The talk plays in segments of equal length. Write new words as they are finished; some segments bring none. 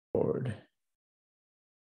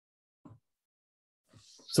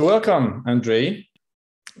So welcome, Andrei.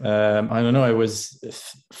 I don't know, I was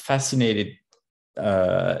fascinated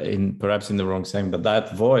perhaps in the wrong saying, but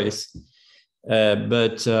that voice.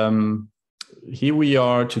 But here we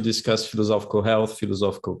are to discuss philosophical health,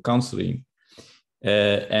 philosophical counseling.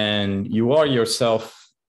 And you are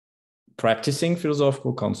yourself practicing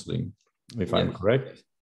philosophical counseling, if I'm correct.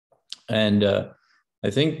 And I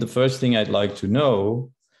think the first thing I'd like to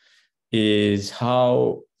know is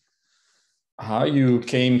how you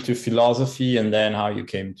came to philosophy and then how you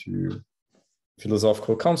came to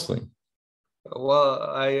philosophical counseling. Well,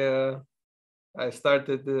 I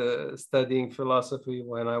started studying philosophy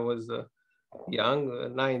when I was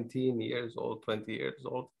young, 19 years old, 20 years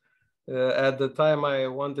old. At the time, I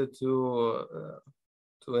wanted to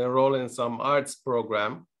enroll in some arts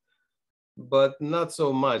program, but not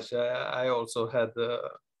so much. I also had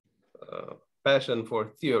a passion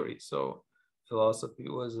for theory, so philosophy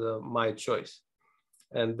was my choice.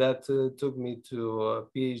 And that took me to a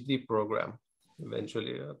Ph.D. program,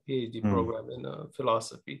 eventually a Ph.D. program in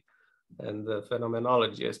philosophy and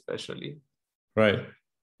phenomenology especially. Right.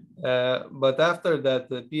 But after that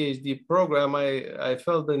the PhD program, I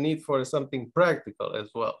felt the need for something practical as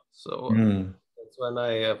well. So that's when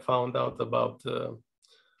I found out about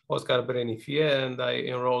Oscar Brenifier, and I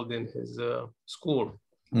enrolled in his school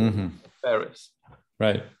in Paris.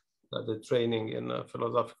 Right. The training in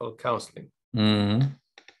philosophical counseling.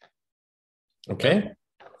 Okay.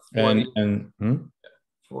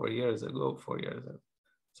 4 years ago.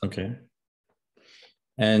 Okay.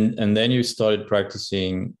 And then you started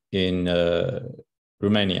practicing in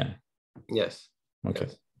Romania. Yes. Okay.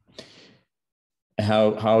 Yes.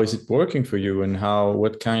 How is it working for you, and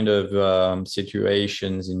what kind of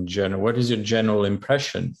situations in general? What is your general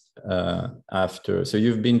impression after? So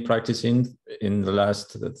you've been practicing in the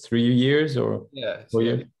last 3 years or 4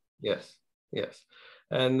 years? Yes.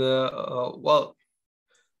 And well,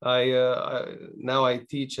 now I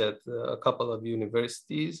teach at a couple of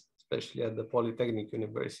universities, especially at the Polytechnic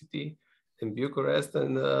University in Bucharest.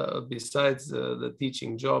 And besides the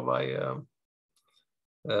teaching job, I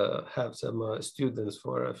have some students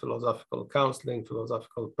for philosophical counseling,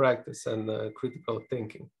 philosophical practice, and critical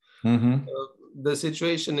thinking. The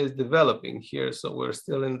situation is developing here, so we're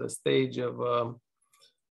still in the stage of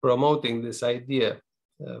promoting this idea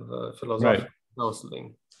of philosophical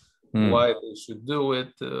counseling, why they should do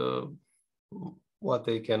it, what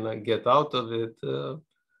they can get out of it.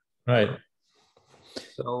 Right.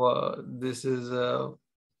 So this is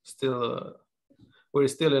we're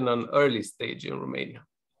still in an early stage in Romania.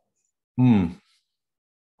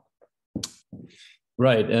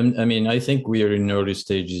 Right. And I mean, I think we are in early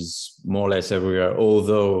stages more or less everywhere,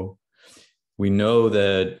 although we know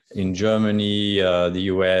that in Germany, the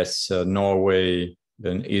US, Norway,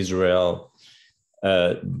 and Israel,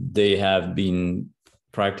 they have been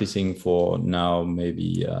practicing for now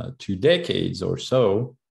maybe 2 decades or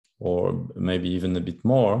so, or maybe even a bit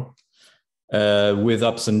more, with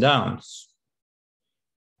ups and downs.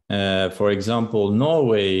 For example,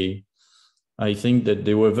 Norway, I think that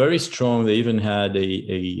they were very strong. They even had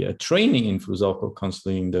a training in philosophical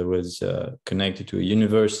counseling that was connected to a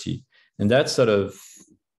university, and that sort of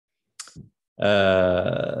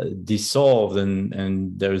dissolved,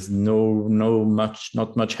 and there's not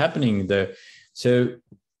much happening there. So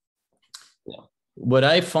what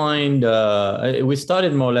I find, we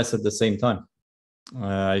started more or less at the same time.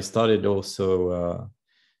 I started also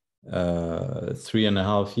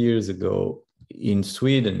 3.5 years ago in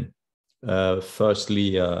Sweden,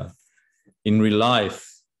 firstly in real life,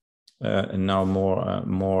 and now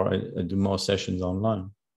I do more sessions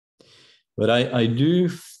online. But I do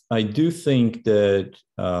think that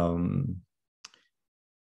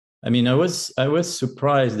I mean, I was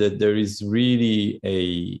surprised that there is really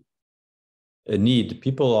a need.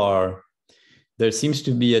 There seems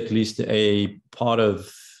to be at least a part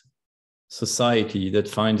of society that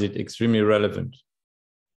finds it extremely relevant.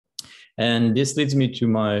 And this leads me to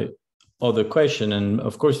my other question. And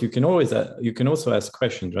of course, you can also ask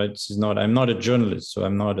questions, right? I'm not a journalist, so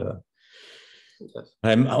I'm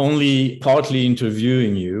only partly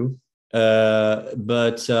interviewing you. I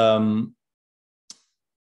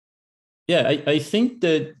think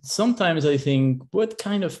that sometimes what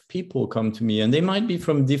kind of people come to me, and they might be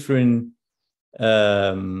from different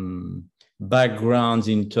backgrounds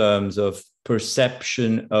in terms of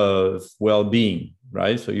perception of well-being,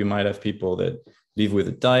 right? So you might have people that live with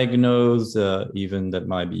a diagnosis, even that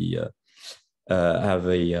might be have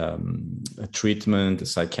a treatment, a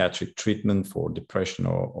psychiatric treatment for depression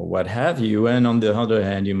or what have you. And on the other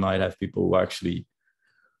hand, you might have people who actually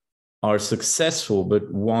are successful but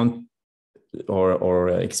want or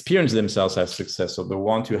experience themselves as successful, they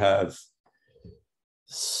want to have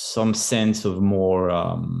some sense of more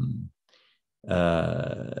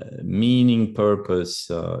meaning, purpose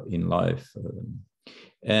in life.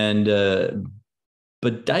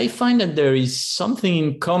 But I find that there is something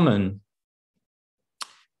in common.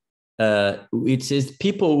 It is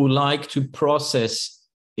people who like to process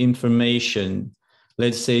information,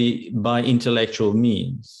 let's say, by intellectual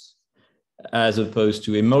means, as opposed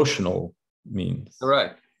to emotional means.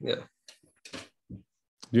 Right. Yeah.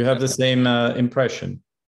 Do you have the same impression?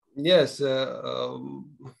 Yes.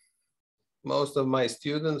 Most of my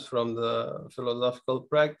students from the philosophical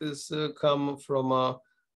practice come from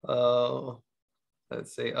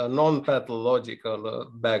let's say, a non-pathological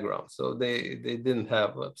background. So they didn't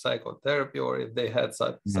have psychotherapy, or if they had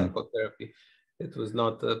psychotherapy, it was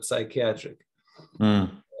not psychiatric.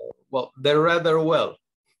 Well, they're rather well.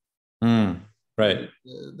 Right.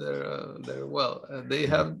 They're well. They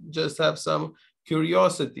just have some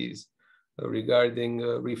curiosities regarding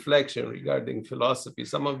reflection, regarding philosophy.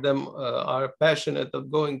 Some of them are passionate of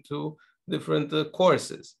going to different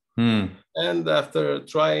courses. And after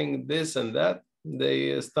trying this and that,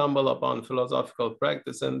 they stumble upon philosophical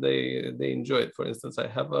practice and they enjoy it. For instance, I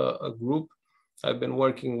have a group. I've been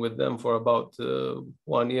working with them for about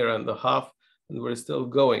 1 year and a half, and we're still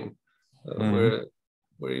going. We're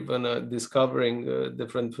even discovering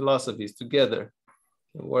different philosophies together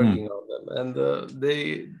and working on them. And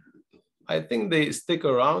I think they stick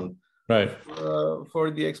around, right, for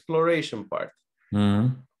the exploration part.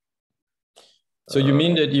 So you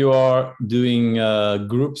mean that you are doing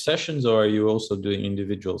group sessions, or are you also doing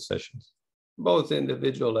individual sessions? Both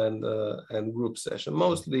individual and group session,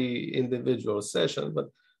 mostly individual session. But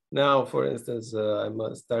now, for instance, I'm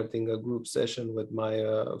starting a group session with my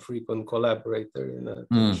frequent collaborator in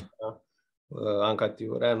Timisoara, Anca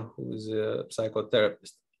Tiurean, who is a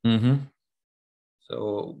psychotherapist.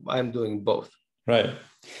 So I'm doing both. Right.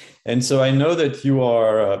 And so I know that you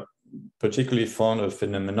are particularly fond of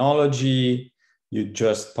phenomenology. You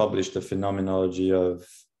just published a phenomenology of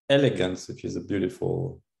elegance, which is a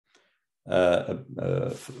beautiful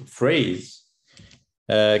phrase.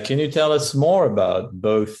 Can you tell us more about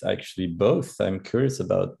both? Actually, both. I'm curious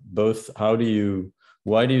about both.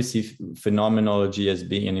 Why do you see phenomenology as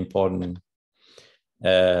being an important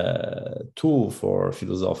tool for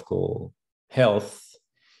philosophical health?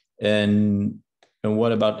 And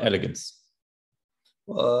what about elegance?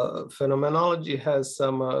 Phenomenology has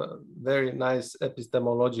some very nice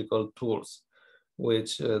epistemological tools,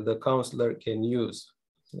 which the counselor can use.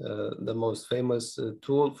 The most famous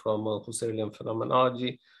tool from Husserlian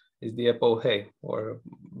phenomenology is the epoche, or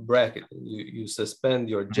bracket. You suspend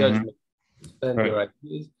your judgment, suspend your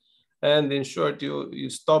ideas, and in short, you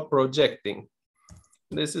stop projecting.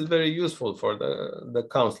 This is very useful for the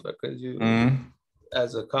counselor, because you,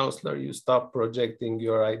 as a counselor, you stop projecting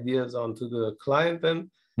your ideas onto the client and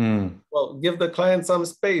well, give the client some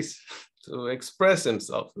space to express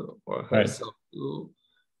himself or herself,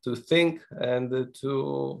 to think and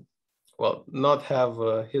to, well, not have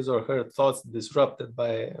his or her thoughts disrupted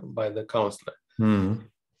by the counselor.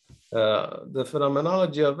 The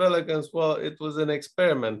phenomenology of elegance, well, it was an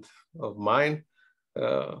experiment of mine.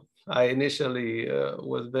 I initially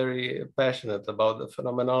was very passionate about the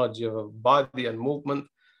phenomenology of body and movement.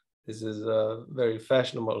 This is a very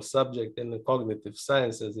fashionable subject in the cognitive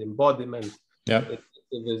sciences, embodiment,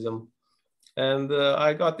 activism. And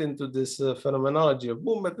I got into this phenomenology of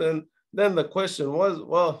movement. And then the question was,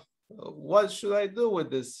 well, what should I do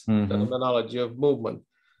with this phenomenology of movement?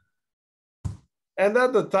 And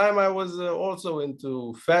at the time, I was also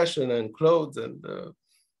into fashion and clothes and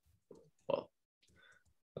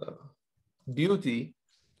beauty.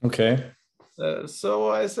 Okay. So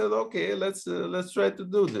I said, okay, let's try to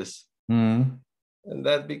do this. And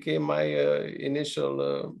that became my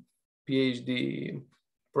initial PhD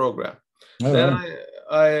program. Then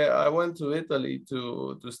I went to Italy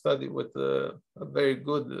to study with a very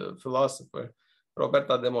good philosopher,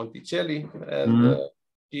 Roberta de Monticelli, and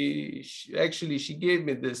she gave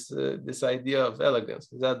me this idea of elegance.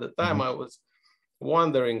 At the time, I was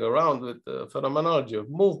wandering around with the phenomenology of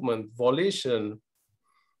movement, volition.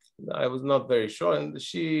 I was not very sure, and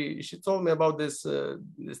she told me about this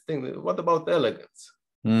thing. What about elegance?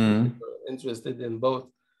 Interested in both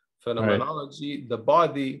phenomenology, the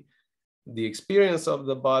body, the experience of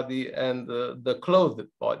the body, and the clothed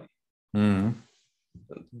body,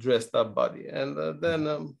 dressed up body. And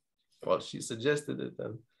then, well, she suggested it,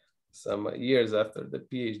 and some years after the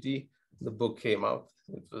PhD, the book came out.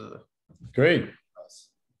 It was great.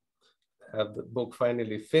 Have the book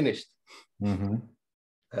finally finished.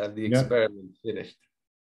 have the experiment finished.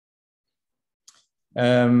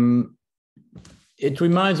 It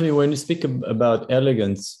reminds me, when you speak about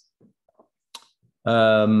elegance,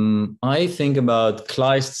 I think about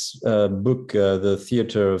Kleist's book, The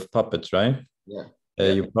Theater of Puppets, right? Yeah.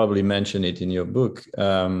 You probably mentioned it in your book.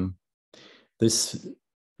 This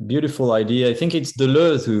beautiful idea, I think it's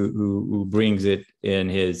Deleuze who brings it in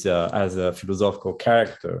his as a philosophical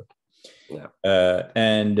character. Yeah.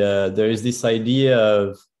 And there is this idea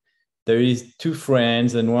of, there is two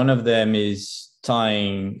friends, and one of them is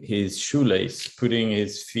tying his shoelace, putting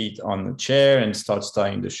his feet on the chair and starts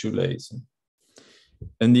tying the shoelace.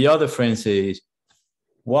 And the other friend says,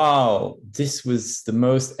 wow, this was the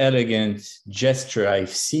most elegant gesture I've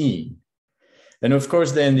seen. And of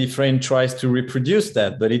course, then the friend tries to reproduce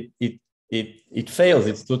that, but it fails.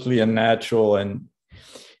 It's totally unnatural, and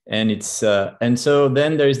it's and so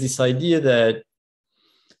then there's this idea that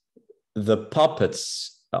the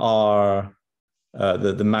puppets are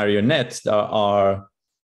the marionettes are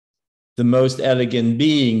the most elegant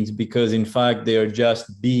beings, because in fact they are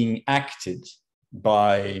just being acted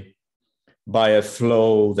by a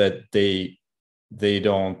flow that they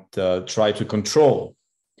don't try to control.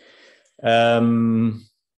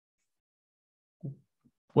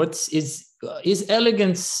 Is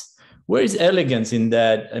elegance, where is elegance in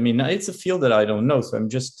that? I mean, it's a field that I don't know, so I'm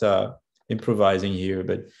just improvising here,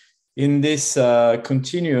 but in this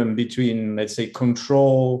continuum between, let's say,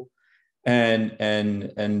 control and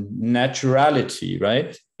naturality,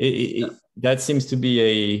 right? That seems to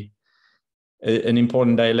be an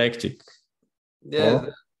important dialectic. Yeah,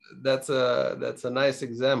 that's a nice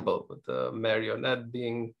example, with the marionette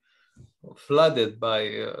being flooded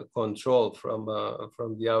by control from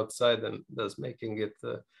the outside, and thus making it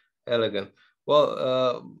elegant.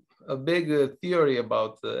 Well, a big theory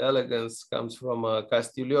about elegance comes from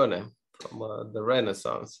Castiglione, from the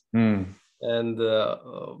Renaissance. And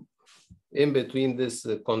in between this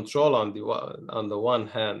control on the one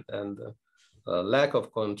hand, and lack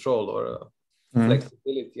of control or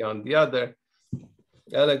flexibility on the other,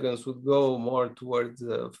 elegance would go more towards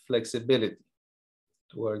flexibility,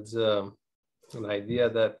 towards an idea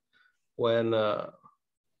that when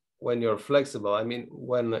you're flexible, I mean,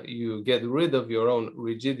 when you get rid of your own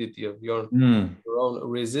rigidity, of your own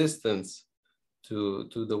resistance to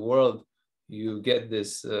the world, you get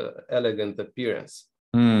this elegant appearance.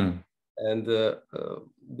 And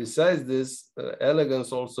besides this,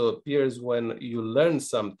 elegance also appears when you learn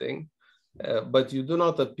something, but you do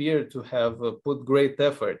not appear to have put great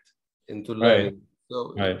effort into learning.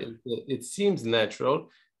 So it seems natural,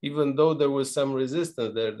 even though there was some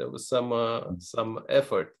resistance there was some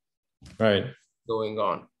effort going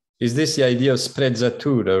on. Is this the idea of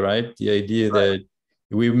sprezzatura, right? The idea that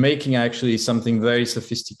we're making actually something very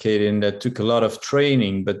sophisticated and that took a lot of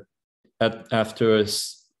training, but after a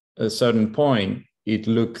certain point, it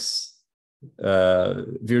looks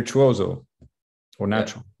virtuoso or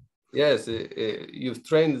natural. Yes, you've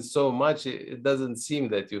trained so much, it doesn't seem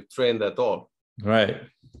that you've trained at all. Right.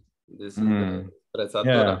 This is the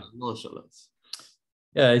sprezzatura, nonchalance.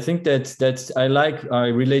 Yeah, I think I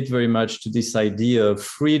relate very much to this idea of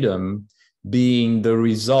freedom being the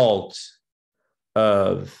result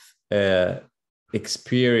of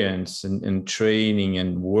experience and training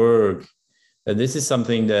and work. And this is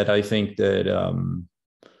something that I think that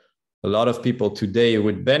a lot of people today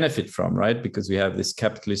would benefit from, right? Because we have this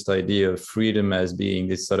capitalist idea of freedom as being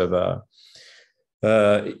this sort of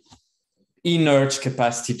a inert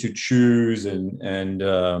capacity to choose and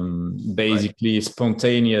basically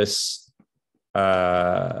spontaneous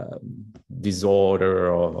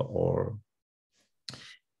disorder or.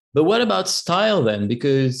 But what about style then?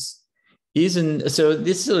 Because this is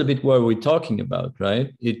a little bit what we're talking about,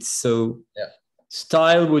 right?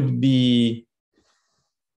 Style would be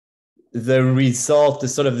the result, the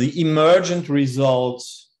sort of the emergent result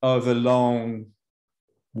of a long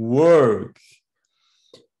work,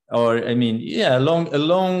 or I mean, a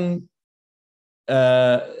long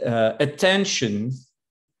attention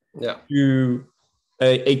to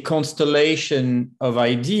a constellation of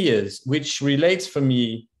ideas, which relates for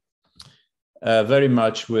me very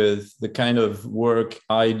much with the kind of work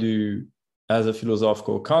I do as a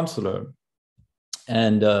philosophical counselor.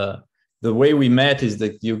 And the way we met is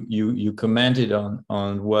that you commented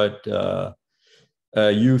on what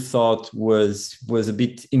you thought was a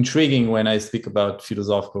bit intriguing when I speak about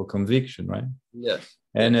philosophical conviction, right? Yes.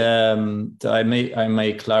 And I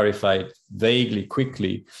may clarify it vaguely,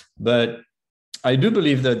 quickly, but I do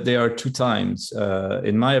believe that there are two times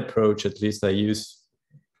in my approach, at least I use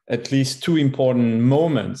at least two important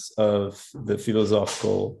moments of the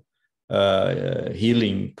philosophical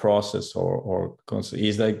healing process or concept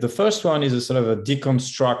is like the first one is a sort of a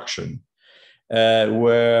deconstruction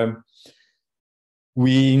where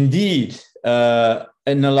we indeed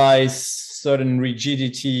analyze certain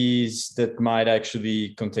rigidities that might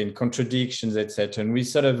actually contain contradictions, etc. And we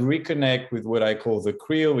sort of reconnect with what I call the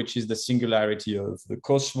creal, which is the singularity of the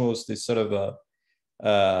cosmos, this sort of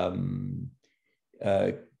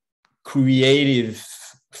a creative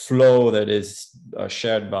flow that is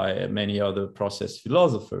shared by many other process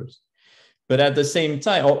philosophers. But at the same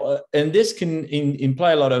time, and this can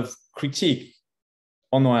imply a lot of critique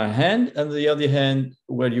on one hand, and on the other hand,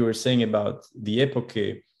 what you were saying about the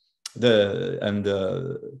epoche, the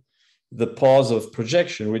pause of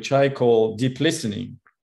projection, which I call deep listening.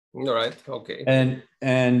 All right. Okay.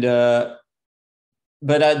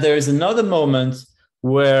 But there is another moment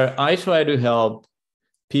where I try to help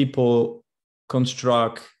people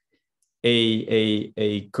construct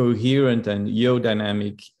a coherent and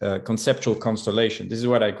dynamic conceptual constellation. This is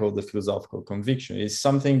what I call the philosophical conviction. It's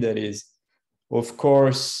something that is, of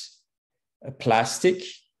course, plastic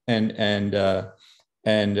and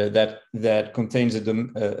that contains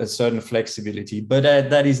a certain flexibility, but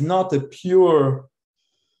that is not a pure,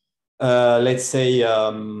 let's say,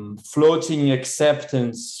 floating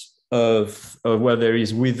acceptance of what there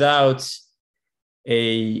is without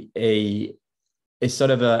a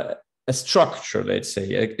sort of a structure, let's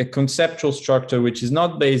say, a conceptual structure, which is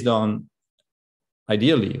not based on,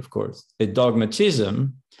 ideally, of course, a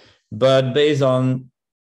dogmatism, but based on,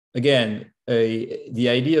 again, the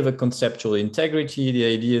idea of a conceptual integrity, the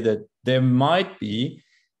idea that there might be,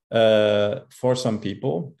 for some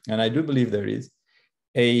people, and I do believe there is,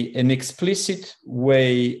 an explicit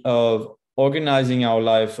way of organizing our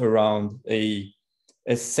life around a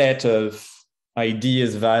set of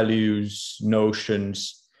ideas, values,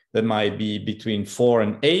 notions that might be between 4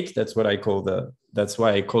 and 8. That's why I call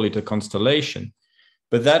it a constellation.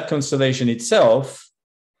 But that constellation itself,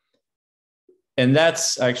 and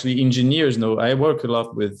that's actually engineers know. I work a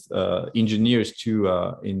lot with engineers too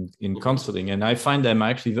in counseling, and I find them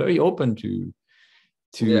actually very open to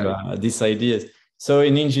these ideas. So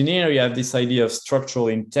in engineering, you have this idea of structural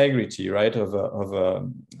integrity, right, of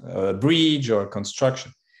a bridge or a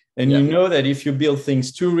construction. And you know that if you build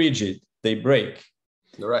things too rigid, they break.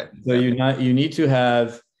 Right. So you need to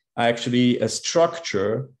have actually a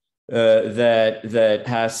structure that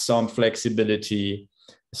has some flexibility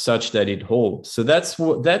such that it holds. So that's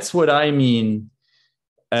what I mean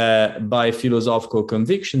by philosophical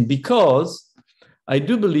conviction, because I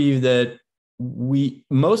do believe that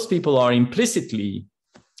most people are implicitly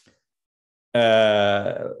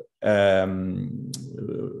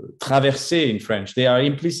traversés in French. They are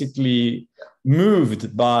implicitly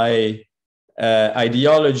moved by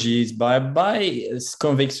ideologies, by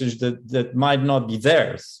convictions that might not be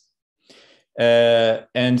theirs.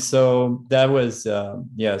 And so that was, so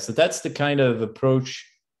that's the kind of approach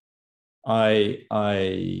I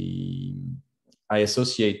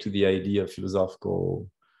associate to the idea of philosophical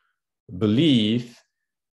belief.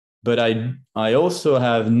 But I also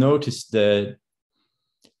have noticed that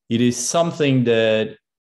it is something that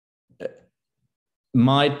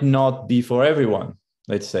might not be for everyone,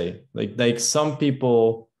 let's say. Like some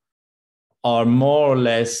people are more or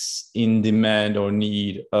less in demand or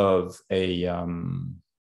need of a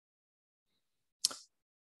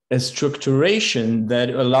structuration that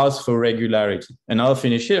allows for regularity. And I'll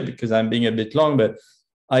finish here because I'm being a bit long, but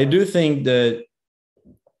I do think that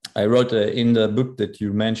I wrote in the book that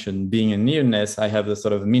you mentioned, Being Neonness, I have a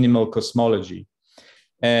sort of minimal cosmology.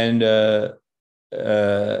 And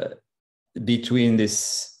between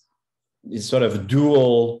this sort of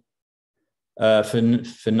dual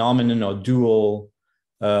phenomenon or dual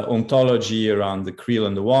ontology around the creal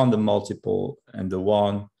and the one, the multiple and the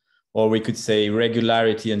one, or we could say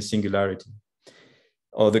regularity and singularity,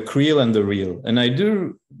 or the creal and the real. And I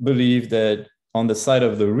do believe that on the side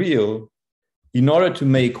of the real, in order to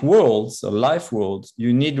make worlds or life worlds,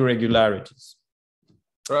 you need regularities.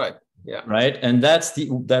 Right. Yeah. Right. And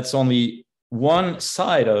that's only one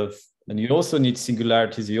side of, and you also need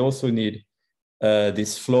singularities. You also need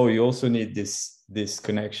this flow. You also need this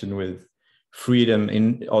connection with freedom.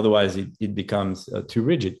 Otherwise, it becomes too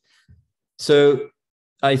rigid. So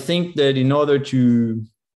I think that in order to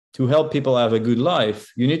help people have a good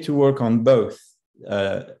life, you need to work on both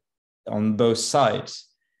sides.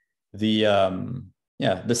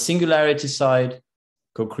 The singularity side,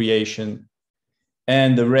 co-creation,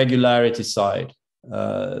 and the regularity side,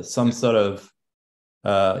 some sort of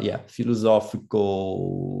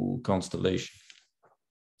philosophical constellation.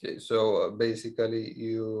 Okay, so basically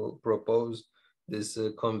you propose this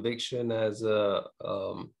conviction as a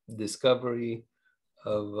discovery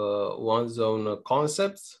of one's own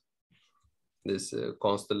concepts, this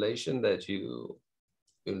constellation that you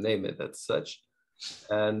name it as such.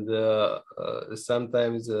 And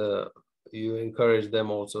sometimes you encourage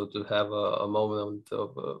them also to have a moment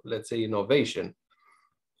of, let's say, innovation,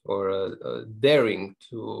 or daring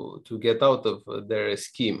to get out of their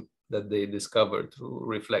scheme that they discovered through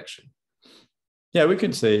reflection. Yeah, we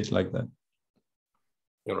could say it like that.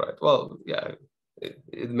 You're right. Well, yeah,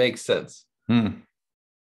 it makes sense. Right.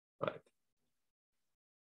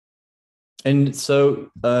 And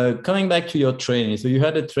so coming back to your training, so you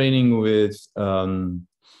had a training with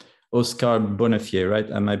Oscar Bonnefier, right?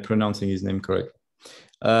 Am I pronouncing his name correctly?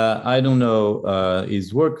 I don't know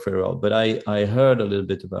his work very well, but I heard a little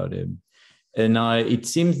bit about him. And it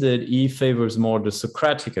seems that he favors more the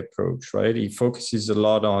Socratic approach, right? He focuses a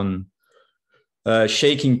lot on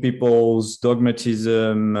shaking people's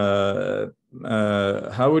dogmatism.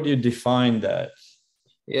 How would you define that?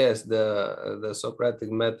 Yes, the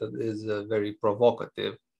Socratic method is very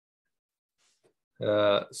provocative.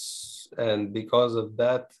 And because of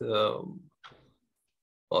that,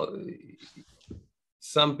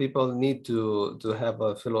 some people need to have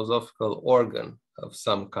a philosophical organ of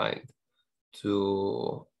some kind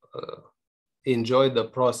to enjoy the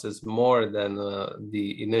process more than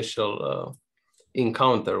the initial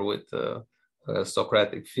encounter with a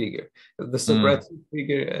Socratic figure. The Socratic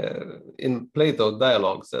figure in Plato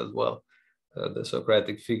dialogues as well, the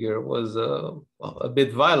Socratic figure was a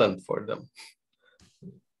bit violent for them.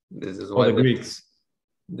 This is why the Greeks.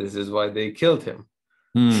 This is why they killed him.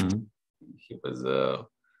 He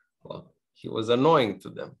was annoying to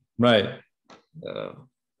them, right?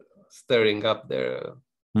 Stirring up their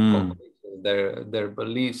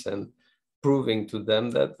beliefs and proving to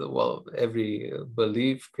them that, well, every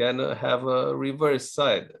belief can have a reverse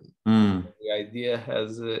side. The idea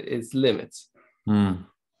has its limits.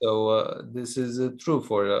 So this is true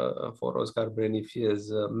for Oscar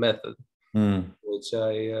Bonefier's method, which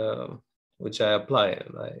I apply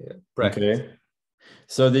and I practice. Okay.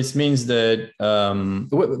 So this means that,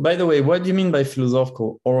 by the way, what do you mean by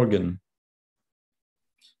philosophical organ?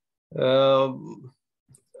 An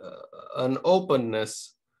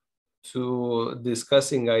openness to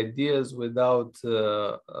discussing ideas without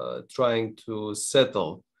trying to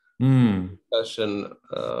settle discussion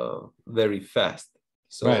very fast.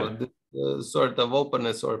 So this sort of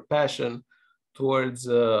openness or passion towards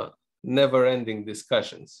never-ending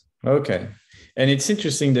discussions. Okay. And it's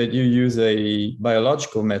interesting that you use a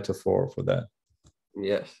biological metaphor for that.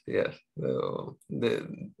 Yes.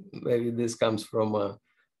 Maybe this comes from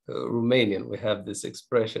Romanian. We have this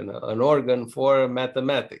expression, an organ for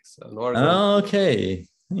mathematics, an organ okay.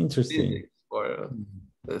 Interesting. for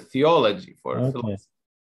physics, for theology, for philosophy.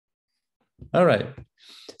 All right.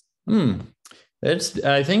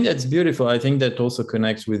 I think that's beautiful. I think that also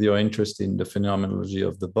connects with your interest in the phenomenology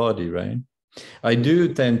of the body, right? I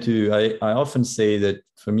do tend to, I often say that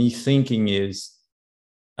for me, thinking is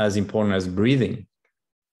as important as breathing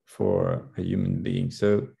for a human being.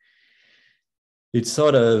 So it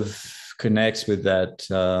sort of connects with that,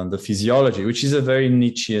 the physiology, which is a very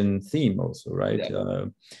Nietzschean theme also, right?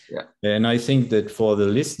 And I think that for the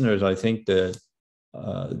listeners, I think that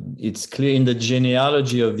it's clear in the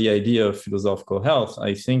genealogy of the idea of philosophical health.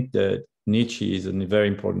 I think that Nietzsche is a very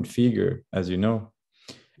important figure, as you know.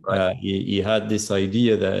 He had this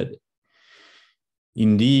idea that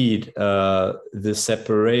indeed the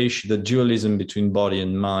separation, the dualism between body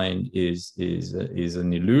and mind is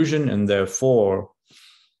an illusion, and therefore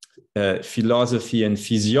philosophy and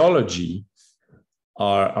physiology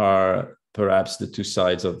are perhaps the two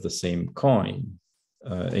sides of the same coin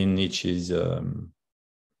in Nietzsche's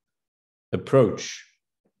approach.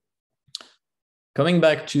 Coming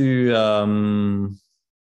back to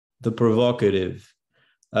the provocative.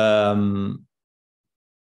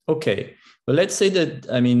 Okay, but let's say that,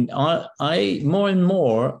 I mean, I more and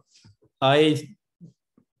more, I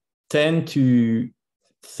tend to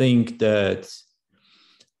think that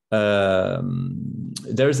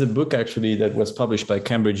there's a book actually that was published by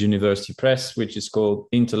Cambridge University Press, which is called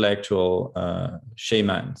Intellectual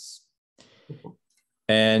Shamans.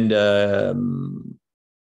 And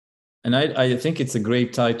I think it's a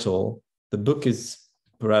great title. The book is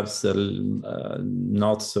perhaps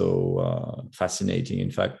not so fascinating,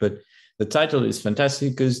 in fact, but the title is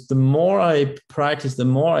fantastic because the more I practice, the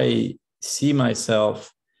more I see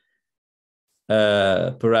myself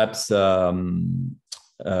perhaps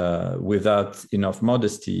without enough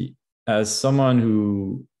modesty as someone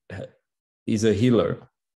who is a healer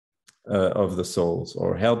of the souls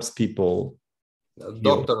or helps people A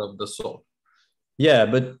doctor of the soul. Yeah,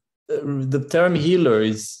 but the term healer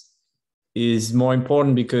is more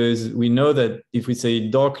important because we know that if we say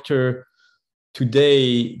doctor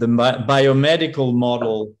today, the biomedical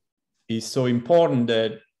model is so important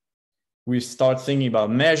that we start thinking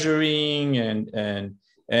about measuring, and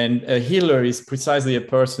a healer is precisely a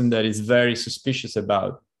person that is very suspicious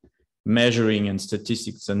about measuring and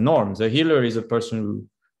statistics and norms. A healer is a person who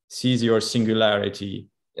sees your singularity.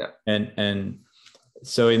 Yeah. And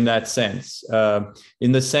so in that sense,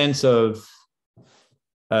 in the sense of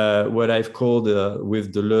what I've called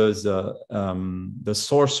with Deleuze the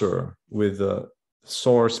sorcerer, with the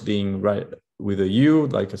source being right with a U,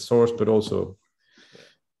 like a source, but also.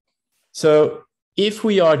 So if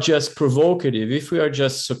we are just provocative, if we are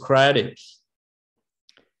just Socratic,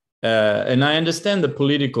 and I understand the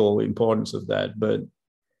political importance of that, but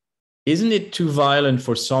isn't it too violent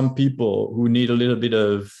for some people who need a little bit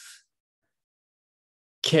of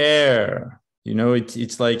care? You know,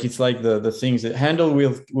 it's like the things that handle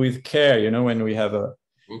with care. You know, when we have a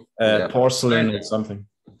porcelain or something.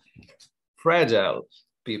 Fragile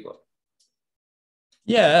people.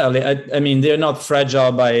 Yeah, I mean, they're not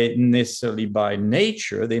fragile necessarily by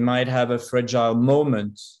nature. They might have a fragile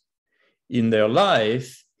moment in their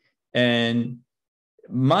life. And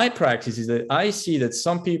my practice is that I see that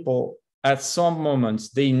some people at some moments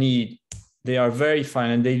they are very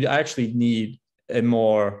fine and they actually need a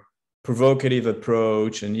more provocative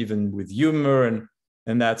approach, and even with humor,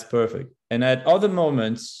 and that's perfect. And at other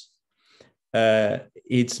moments, it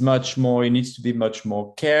needs to be much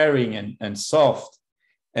more caring and soft.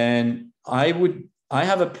 And I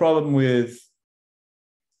have a problem with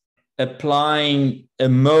applying a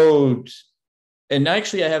mode. And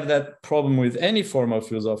actually, I have that problem with any form of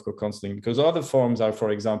philosophical counseling, because other forms are, for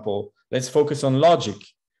example, let's focus on logic.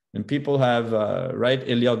 And people have,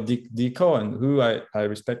 Eliot D. Cohen, who I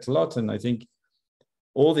respect a lot. And I think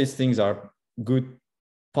all these things are good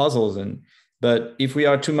puzzles. But if we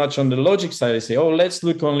are too much on the logic side, I say, oh, let's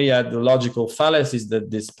look only at the logical fallacies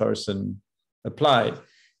that this person applied.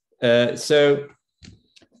 So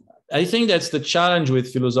I think that's the challenge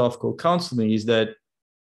with philosophical counseling, is that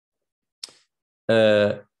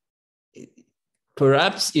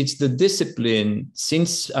perhaps it's the discipline,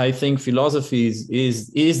 since I think philosophy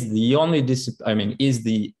is the only discipline, I mean, is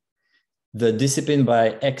the discipline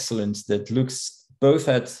by excellence that looks both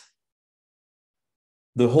at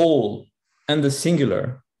the whole and the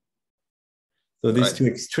singular. So these two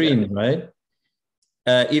extremes, right?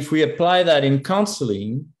 If we apply that in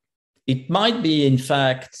counseling, it might be, in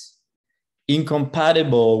fact,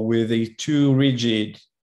 incompatible with a too rigid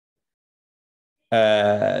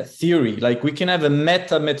theory. Like, we can have a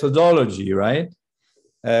methodology, right?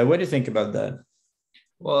 What do you think about that?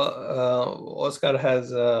 Well, Oscar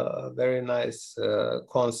has a very nice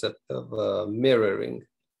concept of mirroring,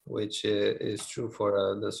 which is true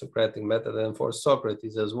for the Socratic method and for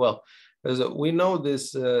Socrates as well. Because we know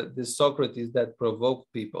this Socrates that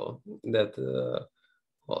provoked people, that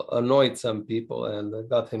annoyed some people and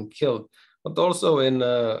got him killed. But also in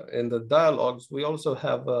the dialogues, we also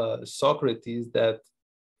have Socrates that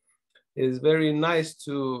is very nice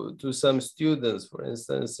to some students. For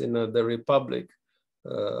instance, in the Republic,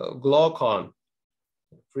 Glaucon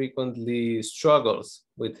frequently struggles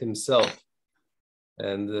with himself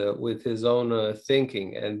and with his own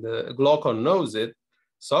thinking. And Glaucon knows it,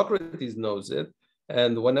 Socrates knows it.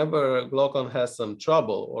 And whenever Glaucon has some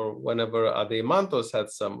trouble, or whenever Adeimantos had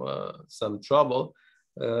some trouble,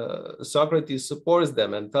 Socrates supports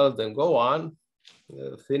them and tells them, go on,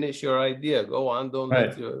 finish your idea, go on, don't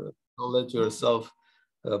let yourself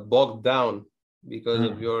bogged down because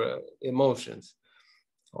of your emotions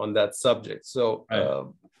on that subject. So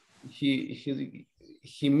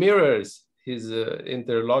he mirrors his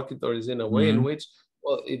interlocutors in a way in which,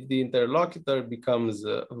 well, if the interlocutor becomes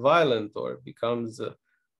violent or becomes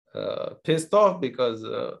pissed off because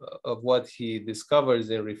of what he discovers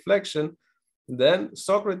in reflection, then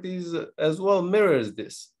Socrates as well mirrors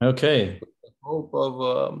this. Okay. With the hope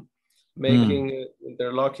of making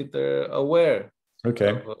interlocutor aware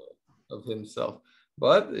of himself.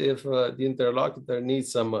 But if the interlocutor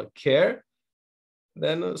needs some care,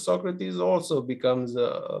 then Socrates also becomes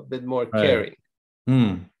a bit more caring.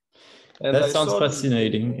 And that sounds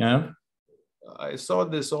fascinating. Yeah, I saw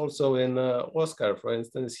this also in Oscar. For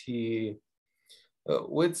instance, he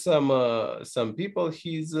with some people,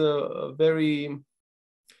 he's very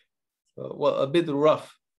a bit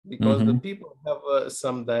rough, because the people have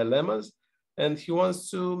some dilemmas, and he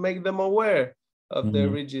wants to make them aware of their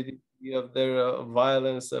rigidity, of their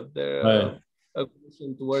violence, of their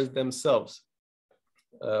aggression towards themselves.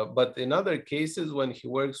 But in other cases, when he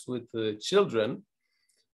works with children,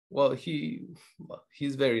 well,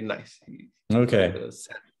 he's very nice. Okay.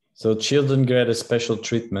 So children get a special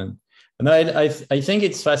treatment. And I think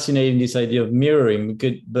it's fascinating, this idea of mirroring,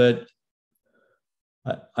 but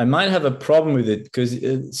I might have a problem with it, because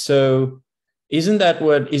so isn't that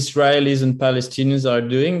what Israelis and Palestinians are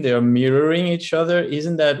doing? They are mirroring each other.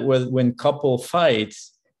 Isn't that when couple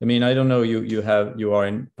fights? I mean, I don't know, you are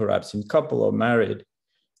perhaps in couple or married.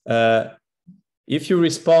 If you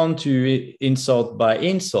respond to insult by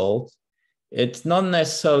insult, it's not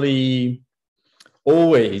necessarily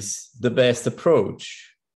always the best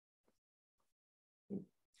approach.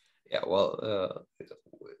 Yeah, well,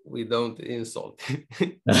 we don't insult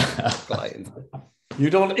clients. You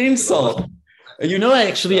don't insult. You know,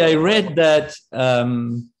 actually, I read that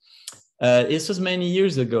this was many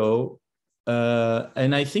years ago,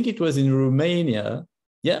 and I think it was in Romania.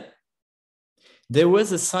 Yeah. There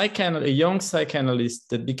was a young psychanalyst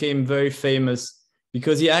that became very famous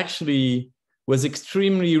because he actually was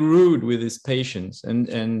extremely rude with his patients.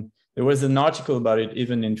 And there was an article about it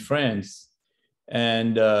even in France.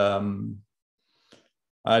 And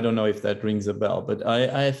I don't know if that rings a bell, but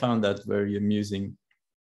I found that very amusing.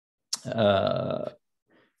 I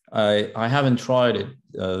haven't tried it,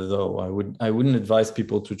 though. I wouldn't advise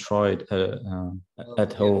people to try it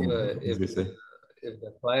at home. If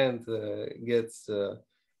the client gets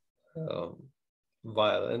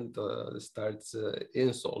violent or starts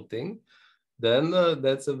insulting, then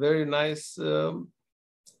that's a very nice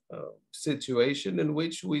situation in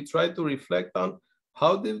which we try to reflect on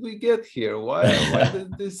how did we get here? Why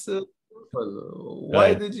did this happen?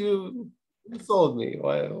 Why did you insult me?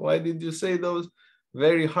 Why did you say those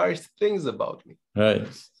very harsh things about me? Right.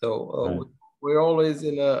 So we're always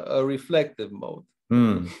in a reflective mode.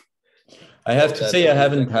 I have to say I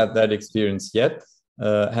haven't had that experience yet.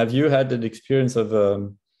 Have you had that experience of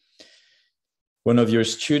one of your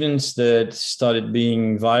students that started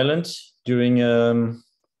being violent during a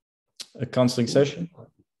counseling session?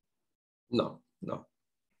 No,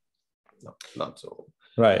 not so.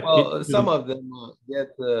 Right. Well, some of them get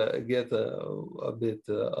a bit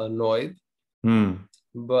annoyed,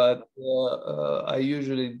 but I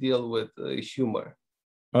usually deal with humor.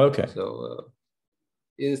 Okay. So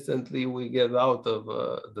instantly we get out of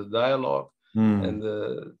the dialogue and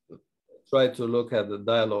try to look at the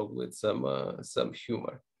dialogue with some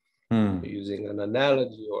humor, using an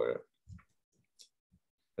analogy or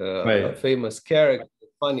a famous character,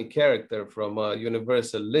 funny character from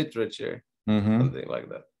universal literature, something like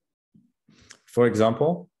that. For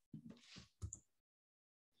example?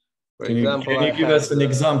 Can you give us an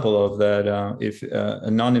example of that, if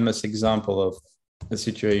anonymous example of a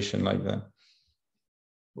situation like that?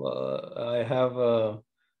 Well, I have a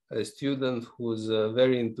student who's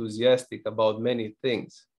very enthusiastic about many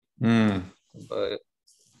things, but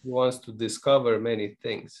he wants to discover many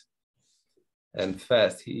things and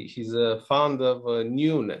fast. He's fond of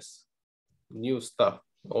newness, new stuff,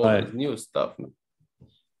 always new stuff.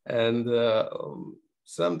 And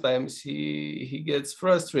sometimes he gets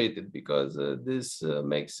frustrated because this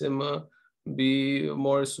makes him be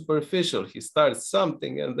more superficial. He starts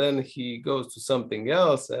something and then he goes to something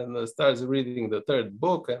else and starts reading the third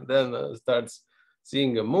book and then starts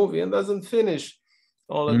seeing a movie and doesn't finish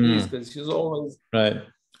all of these because he's always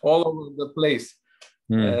all over the place.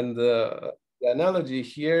 And the analogy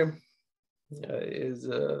here is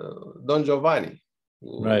Don Giovanni,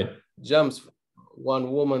 who jumps from one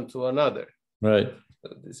woman to another. Right.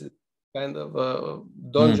 So this is kind of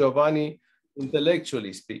Don Giovanni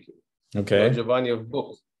intellectually speaking. Okay. Don Giovanni of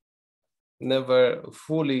books, never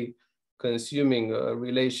fully consuming a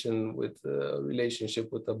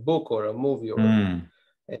relationship with a book or a movie or an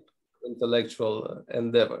intellectual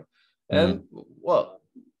endeavor. And well,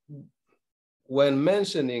 when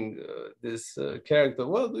mentioning this character,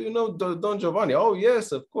 well, do you know Don Giovanni? Oh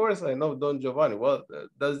yes, of course I know Don Giovanni. Well,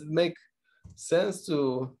 does it make sense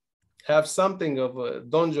to have something of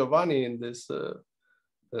Don Giovanni in this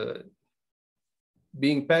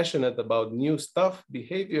being passionate about new stuff,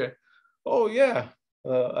 behavior? Oh yeah,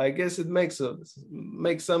 I guess it makes some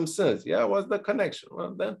sense. Yeah, what's the connection?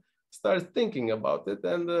 Well, then start thinking about it,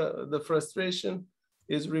 and the frustration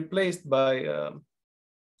is replaced by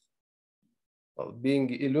being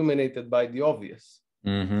illuminated by the obvious,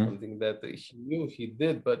 something that he knew he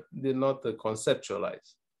did but did not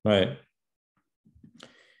conceptualize. Right.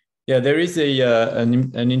 Yeah, there is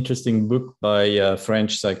an interesting book by a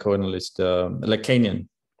French psychoanalyst, Lacanian,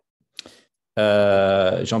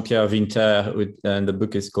 Jean-Pierre Winter, and the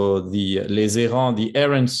book is called The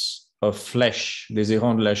Errants of Flesh, Les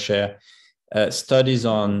Errants de la Chair. studies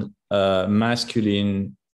on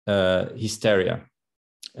masculine hysteria,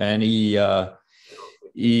 and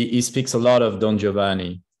he speaks a lot of Don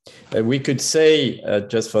Giovanni. We could say,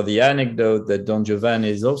 just for the anecdote, that Don Giovanni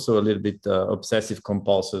is also a little bit obsessive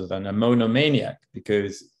compulsive and a monomaniac,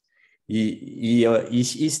 because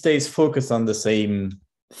he stays focused on the same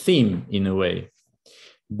theme in a way.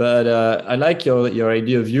 But I like your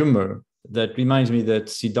idea of humor. That reminds me that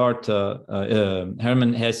Siddhartha,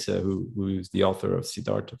 Hermann Hesse, who is the author of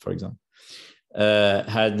Siddhartha, for example,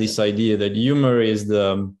 had this idea that humor is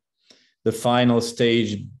the final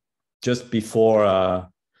stage just before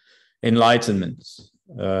enlightenment,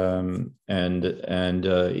 and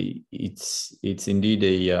it's indeed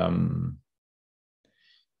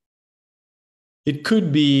it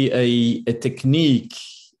could be a technique.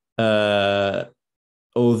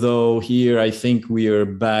 Although here I think we are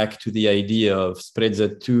back to the idea of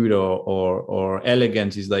sprezzatura or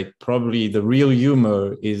elegance is like probably the real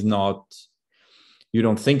humor is not, you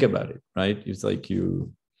don't think about it, right? It's like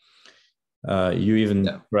you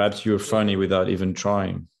even, perhaps you're funny without even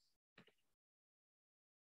trying.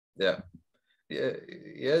 Yeah.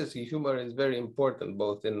 Yes, humor is very important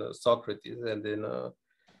both in Socrates and in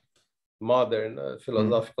modern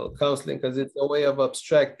philosophical counseling, because it's a way of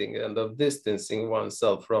abstracting and of distancing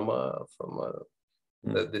oneself from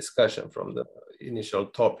the discussion, from the initial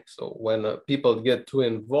topic. So when people get too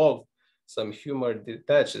involved, some humor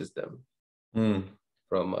detaches them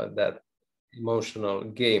from that emotional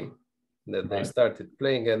game that they started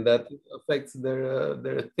playing, and that affects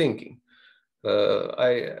their thinking.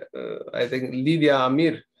 I think Lydia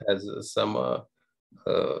Amir has some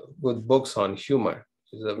good books on humor.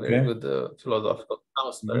 She's a very good philosophical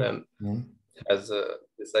counselor, and has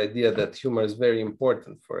this idea that humor is very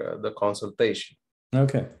important for the consultation.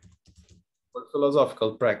 Okay. For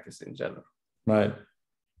philosophical practice in general. Right.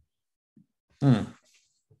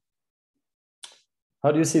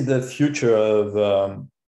 How do you see the future of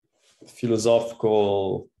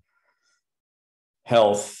philosophical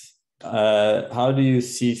health? How do you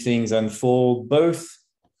see things unfold, both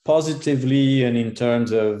positively and in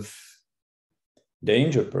terms of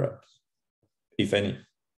danger, perhaps, if any?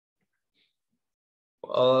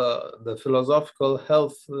 The philosophical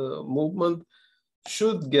health movement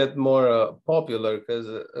should get more popular, because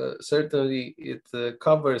certainly it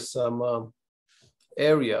covers some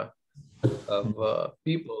area of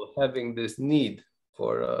people having this need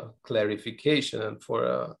for clarification and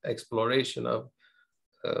for exploration of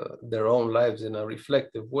their own lives in a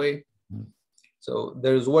reflective way. So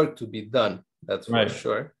there's work to be done, that's for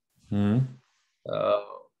sure.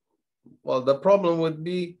 Well, the problem would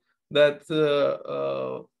be that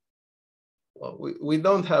we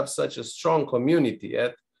don't have such a strong community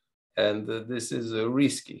yet, and this is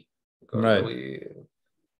risky. We,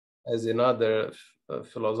 as in other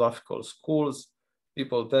philosophical schools,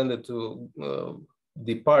 people tended to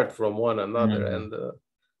depart from one another, and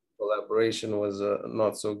collaboration was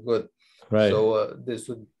not so good. So this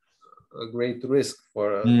would be a great risk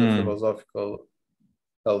for the philosophical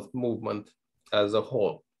health movement as a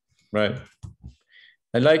whole. Right.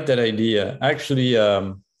 I like that idea. Actually,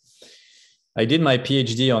 I did my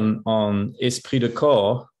PhD on esprit de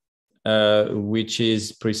corps, which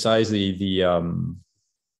is precisely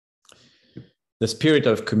the spirit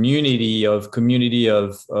of community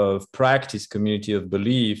of practice, community of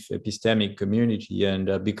belief, epistemic community.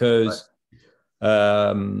 And because,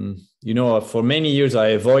 you know, for many years I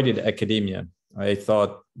avoided academia. I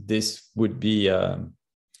thought this would be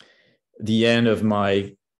the end of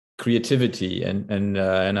my creativity, and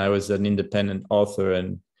I was an independent author,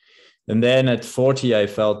 and then at 40 I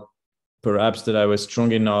felt perhaps that I was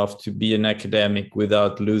strong enough to be an academic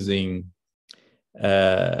without losing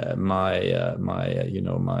my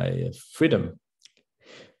freedom.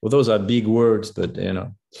 Well, those are big words, but you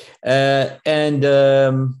know, but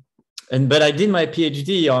I did my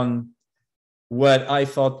PhD on what I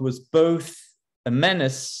thought was both a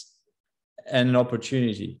menace and an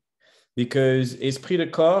opportunity. Because esprit de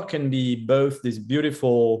corps can be both this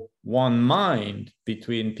beautiful one mind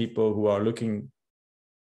between people who are looking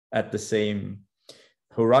at the same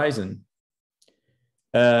horizon,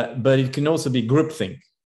 but it can also be groupthink,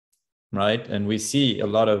 right? And we see a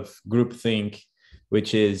lot of groupthink,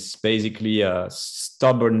 which is basically a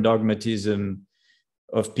stubborn dogmatism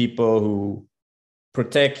of people who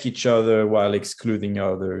protect each other while excluding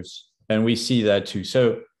others. And we see that too.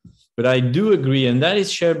 But I do agree, and that is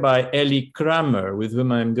shared by Eli Kramer, with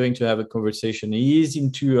whom I'm going to have a conversation. He is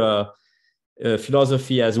into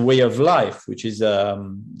philosophy as way of life, which is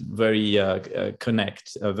very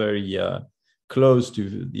close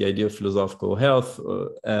to the idea of philosophical health.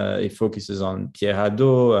 It focuses on Pierre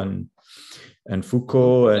Hadot and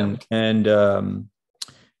Foucault,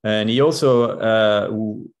 and he also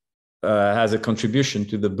has a contribution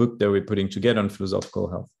to the book that we're putting together on philosophical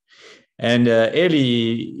health. And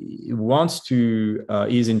Eli wants to,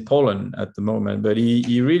 he's in Poland at the moment, but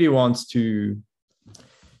he really wants to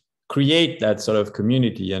create that sort of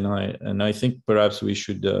community. And I think perhaps we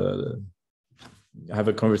should have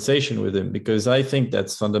a conversation with him, because I think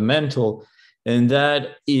that's fundamental. And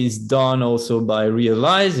that is done also by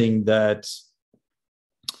realizing that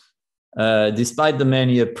despite the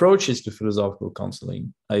many approaches to philosophical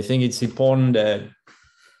counseling, I think it's important that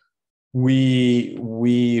we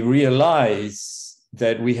realize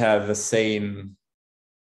that we have the same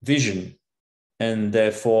vision, and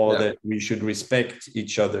therefore that we should respect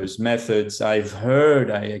each other's methods. I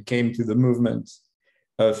came to the movement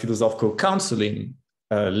of philosophical counseling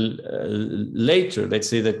later. Let's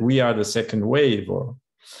say that we are the second wave,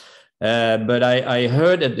 but I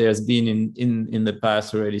heard that there's been in the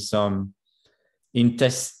past already some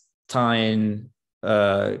intestine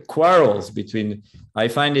quarrels between. I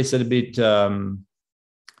find this a bit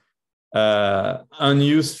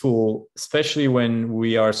unuseful, especially when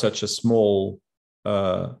we are such a small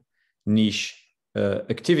niche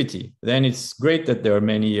activity. Then it's great that there are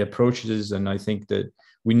many approaches, and I think that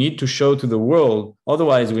we need to show to the world.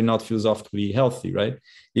 Otherwise, we're not philosophically healthy, right?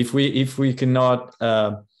 If we cannot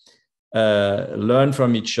learn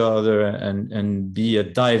from each other and be a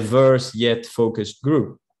diverse yet focused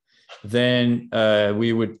group, then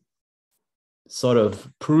we would sort of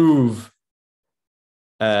prove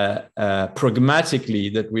pragmatically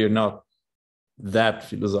that we are not that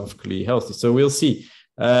philosophically healthy. So we'll see.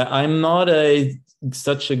 I'm not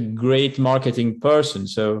such a great marketing person,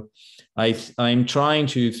 so I'm trying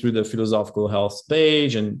to, through the philosophical health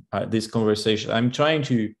page and this conversation, I'm trying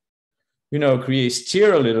to,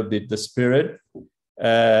 steer a little bit the spirit.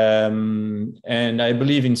 And I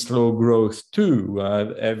believe in slow growth too.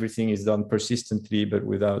 Everything is done persistently, but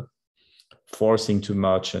without forcing too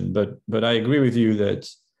much. But I agree with you that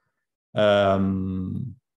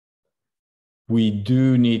we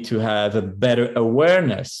do need to have a better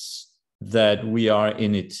awareness that we are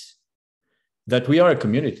in it, that we are a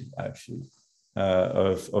community actually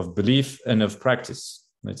of belief and of practice,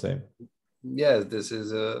 let's say. Yes, this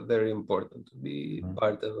is very important to be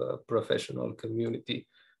part of a professional community,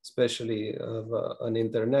 especially of an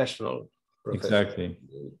international professional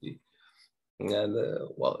community. And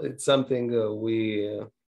it's something we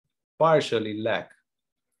partially lack.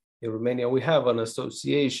 In Romania, we have an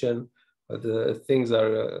association, but things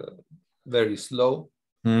are very slow.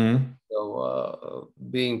 So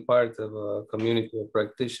being part of a community of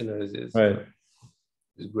practitioners is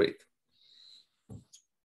great.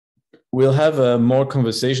 We'll have more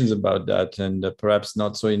conversations about that, and perhaps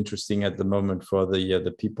not so interesting at the moment for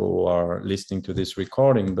the people who are listening to this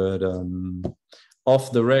recording, but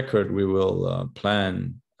off the record, we will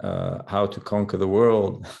plan how to conquer the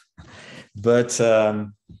world. But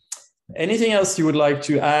anything else you would like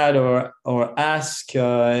to add or ask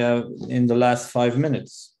in the last 5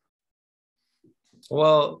 minutes?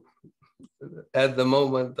 Well, at the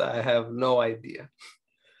moment, I have no idea.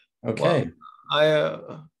 Okay.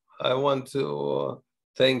 Well, I want to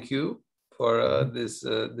thank you for this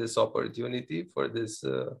opportunity, for this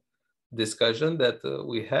discussion that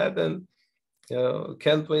we had, and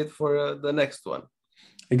can't wait for the next one.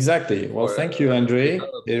 Exactly. Well, thank you, Andrei.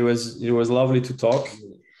 It was lovely to talk,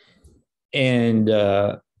 and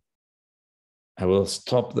I will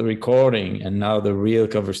stop the recording, and now the real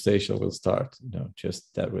conversation will start.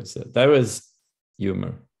 That was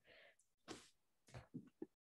humor.